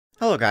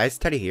Hello guys,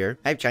 Teddy here.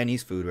 I have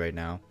Chinese food right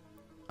now.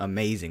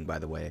 Amazing, by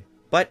the way.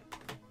 But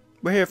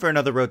we're here for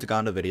another Road to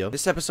Ganda video.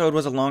 This episode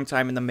was a long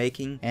time in the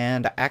making,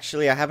 and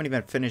actually I haven't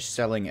even finished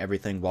selling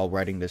everything while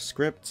writing this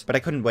script, but I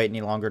couldn't wait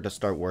any longer to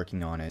start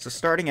working on it. So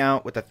starting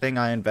out with the thing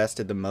I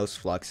invested the most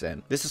flux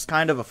in. This is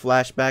kind of a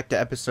flashback to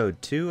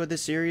episode 2 of the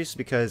series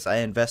because I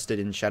invested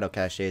in shadow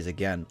caches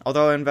again,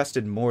 although I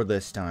invested more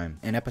this time.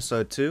 In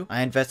episode 2,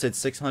 I invested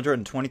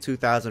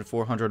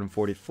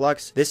 622,440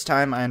 flux. This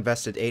time I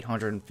invested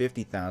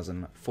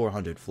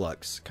 850,400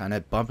 flux, kind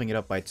of bumping it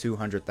up by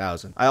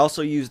 200,000. I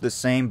also used the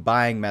same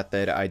buying method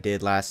that I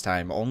did last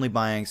time, only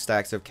buying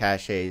stacks of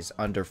caches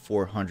under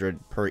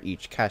 400 per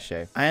each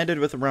cache. I ended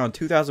with around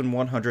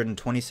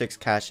 2,126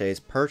 caches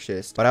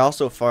purchased, but I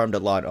also farmed a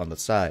lot on the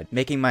side,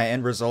 making my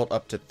end result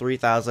up to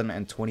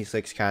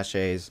 3,026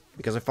 caches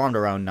because I farmed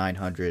around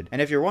 900.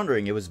 And if you're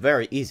wondering, it was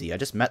very easy. I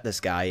just met this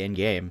guy in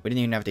game. We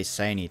didn't even have to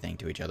say anything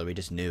to each other, we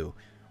just knew.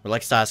 We're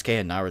like Sasuke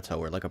and Naruto,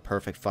 we're like a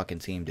perfect fucking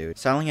team, dude.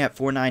 Selling at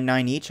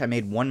 $499 each, I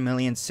made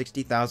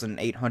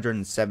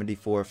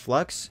 1,060,874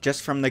 flux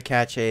just from the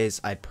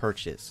caches I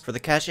purchased. For the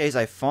caches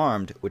I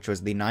farmed, which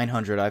was the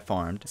 900 I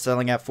farmed,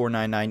 selling at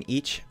 $499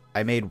 each,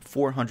 I made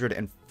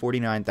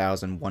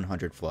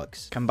 449,100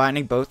 flux.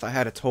 Combining both, I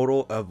had a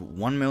total of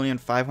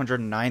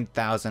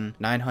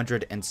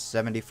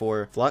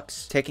 1,509,974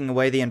 flux. Taking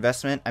away the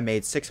investment, I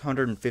made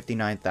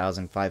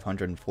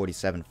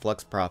 659,547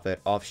 flux profit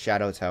off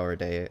Shadow Tower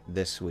Day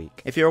this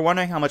week. If you're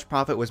wondering how much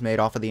profit was made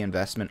off of the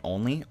investment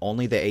only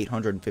the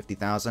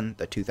 850,000,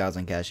 the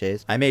 2,000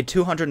 caches, I made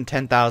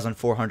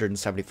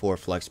 210,474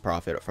 flux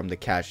profit from the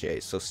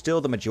caches, so still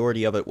the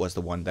majority of it was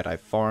the one that I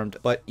farmed,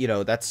 but you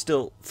know, that's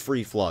still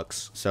free flux.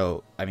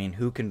 So, I mean,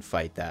 who can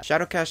fight that?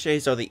 Shadow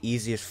caches are the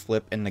easiest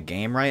flip in the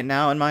game right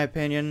now, in my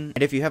opinion.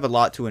 And if you have a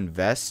lot to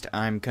invest,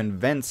 I'm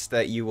convinced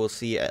that you will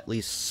see at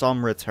least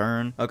some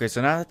return. Okay,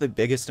 so now that the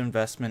biggest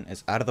investment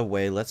is out of the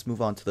way, let's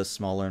move on to the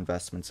smaller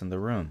investments in the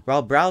room.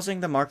 While browsing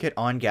the market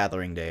on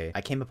Gathering Day,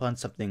 I came upon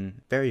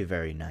something very,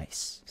 very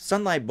nice.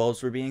 Sunlight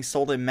bulbs were being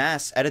sold en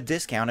masse at a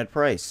discounted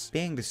price.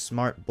 Being the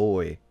smart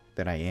boy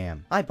that I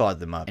am, I bought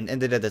them up and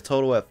ended at a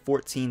total of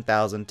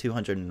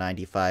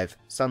 14,295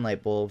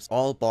 sunlight bulbs,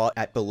 all bought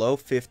at below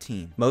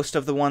 15. Most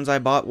of the ones I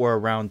bought were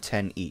around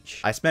 10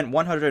 each. I spent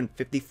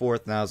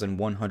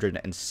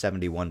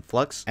 154,171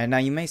 flux, and now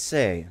you may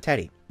say,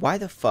 Teddy, why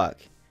the fuck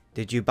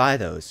did you buy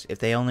those if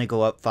they only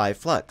go up 5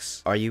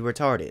 flux? Are you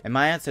retarded? And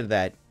my answer to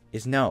that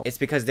is no. It's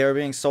because they were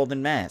being sold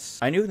en masse.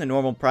 I knew the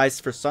normal price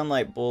for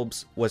sunlight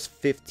bulbs was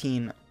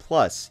 15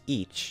 plus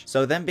each,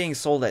 so them being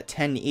sold at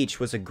 10 each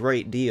was a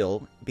great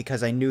deal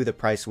because I knew the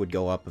price would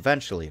go up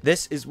eventually.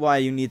 This is why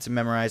you need to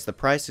memorize the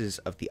prices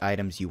of the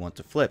items you want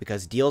to flip,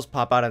 because deals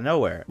pop out of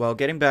nowhere. Well,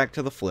 getting back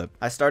to the flip,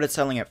 I started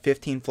selling at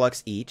 15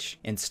 flux each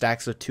in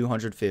stacks of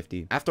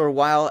 250. After a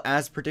while,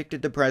 as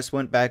predicted, the price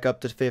went back up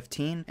to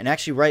 15, and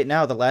actually right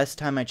now, the last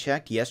time I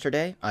checked,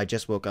 yesterday, I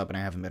just woke up and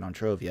I haven't been on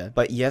Trove yet,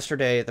 but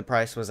yesterday the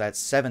price was at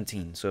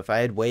 17, so if I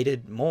had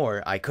waited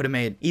more, I could have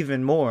made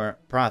even more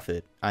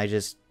profit. I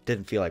just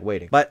didn't feel like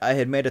waiting. But I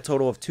had made a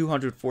total of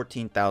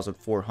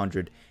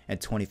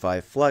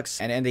 214,425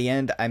 flux, and in the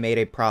end, I made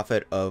a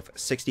profit of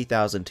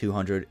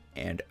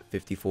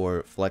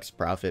 60,254 flux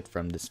profit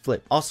from this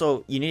flip.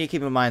 Also, you need to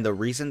keep in mind the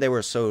reason they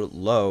were so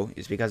low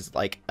is because,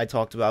 like I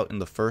talked about in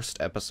the first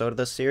episode of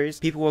this series,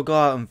 people will go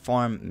out and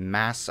farm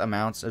mass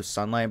amounts of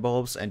sunlight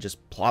bulbs and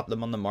just plop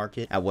them on the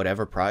market at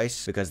whatever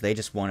price because they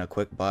just want a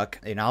quick buck.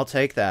 And I'll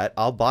take that,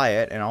 I'll buy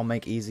it, and I'll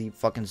make easy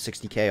fucking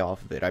 60k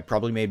off of it. I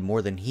probably made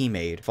more than he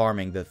made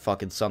farming the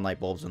fucking sunlight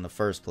bulbs in the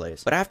first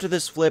place. But after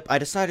this flip, I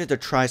decided to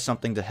try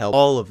something to help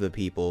all of the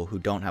people who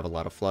don't have a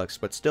lot of flux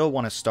but still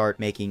want to start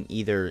making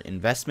either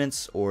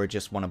investments or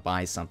just want to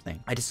buy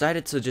something. I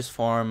decided to just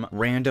farm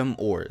random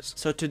ores.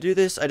 So to do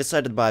this, I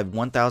decided to buy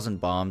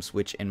 1,000 bombs,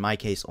 which in my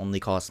case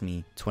only cost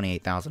me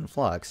 28,000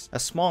 flux. A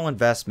small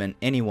investment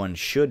anyone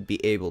should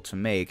be able to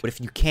make, but if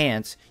you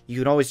can't, you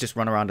could always just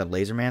run around and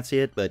lasermancy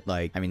it, but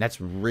like, I mean,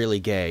 that's really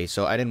gay,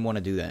 so I didn't want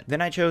to do that.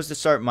 Then I chose to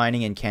start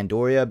mining in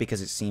Candoria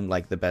because it seemed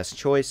like the best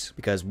choice,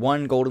 because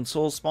one, golden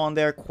souls spawn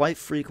there quite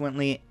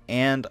frequently,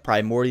 and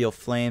primordial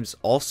flames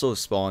also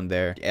spawn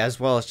there, as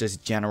well as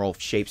just general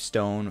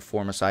shapestone,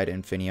 formicite,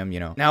 infinium, you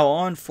know. Now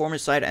on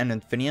formicite and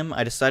infinium,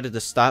 I decided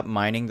to stop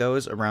mining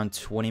those around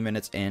 20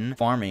 minutes in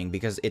farming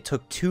because it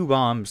took 2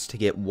 bombs to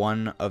get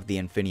one of the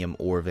infinium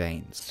ore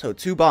veins. So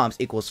 2 bombs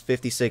equals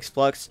 56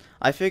 flux.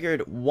 I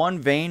figured 1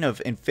 vein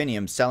of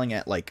infinium selling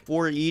at like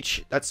 4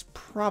 each, that's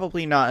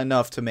probably not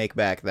enough to make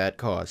back that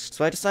cost.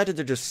 So I decided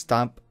to just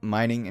stop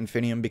mining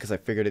infinium because I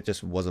figured it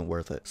just wasn't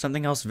worth it.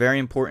 Something else very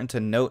important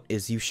to note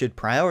is you should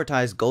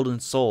prioritize golden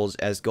souls,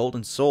 as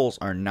golden souls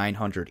are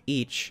 900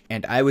 each,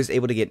 and I was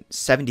able to get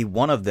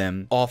 71 of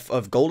them off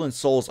of golden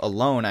souls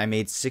alone. I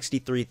made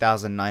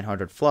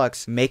 63,900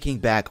 flux, making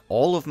back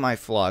all of my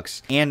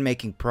flux and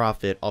making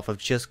profit off of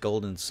just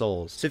golden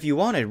souls. So if you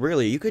wanted,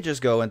 really, you could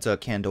just go into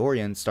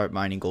Candoria and start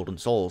mining golden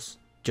souls.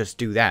 just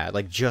do that,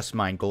 like just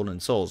mine golden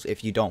souls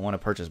if you don't want to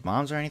purchase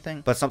bombs or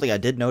anything. But something I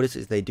did notice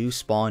is they do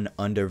spawn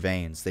under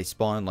veins. They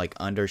spawn like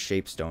under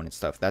shapestone and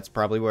stuff. That's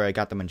probably where I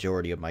got the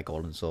majority of my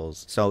golden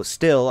souls. So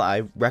still,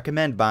 I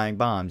recommend buying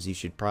bombs. You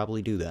should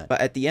probably do that.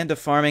 But at the end of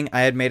farming,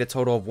 I had made a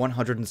total of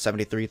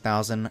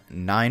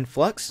 173,009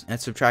 flux, and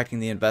subtracting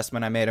the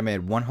investment I made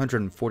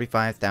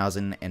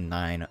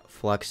 145,009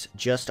 flux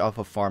just off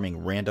of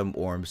farming random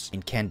orbs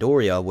in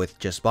Candoria with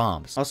just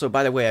bombs. Also,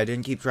 by the way, I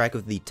didn't keep track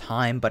of the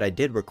time, but I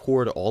did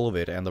record all of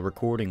it, and the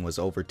recording was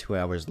over 2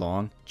 hours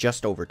long.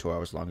 Just over 2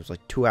 hours long. It was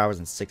like 2 hours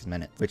and 6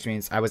 minutes, which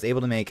means I was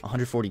able to make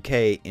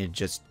 140k in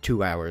just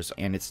 2 hours,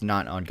 and it's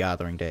not on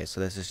gathering day, so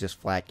this is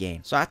just flat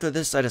gain. So after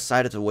this, I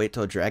decided to wait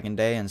till Dragon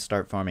Day and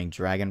start farming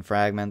dragon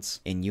fragments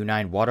in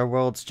U9 water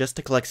worlds just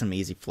to collect some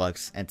easy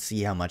flux and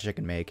see how much I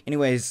can make.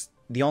 Anyways,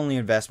 the only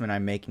investment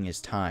I'm making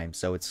is time,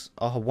 so it's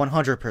a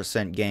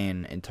 100%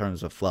 gain in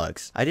terms of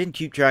flux. I didn't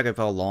keep track of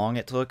how long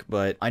it took,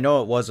 but I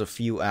know it was a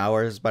few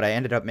hours, but I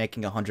ended up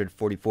making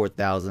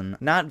 144,000.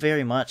 Not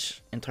very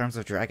much in terms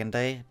of Dragon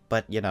Day,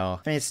 but you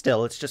know, I mean,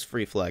 still, it's just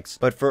free flex.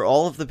 But for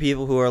all of the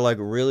people who are like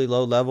really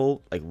low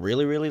level, like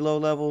really low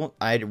level,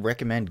 I'd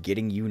recommend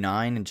getting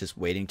U9 and just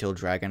waiting till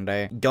Dragon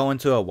Day. Go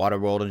into a water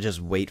world and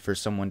just wait for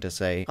someone to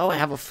say, oh, I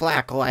have a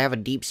flak, oh, I have a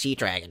deep sea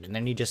dragon, and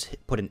then you just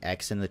put an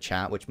X in the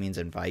chat, which means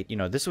invite. You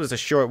know, this was a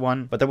short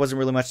one, but there wasn't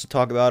really much to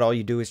talk about. All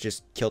you do is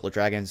just kill the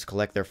dragons,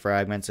 collect their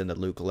fragments, and the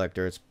loot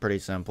collector. It's pretty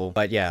simple.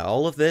 But yeah,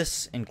 all of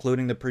this,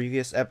 including the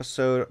previous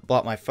episode,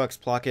 brought my flux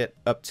pocket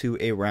up to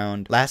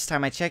around, last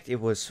time I checked, it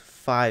was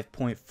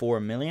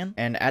 5.4 million.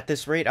 And at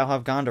this rate, I'll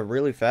have Ganda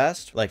really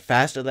fast. Like,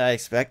 faster than I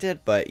expected,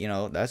 but, you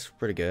know, that's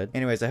pretty good.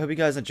 Anyways, I hope you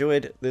guys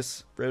enjoyed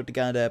this Road to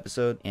Ganda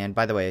episode. And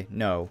by the way,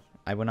 no,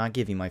 I will not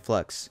give you my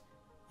flux,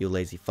 you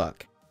lazy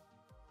fuck.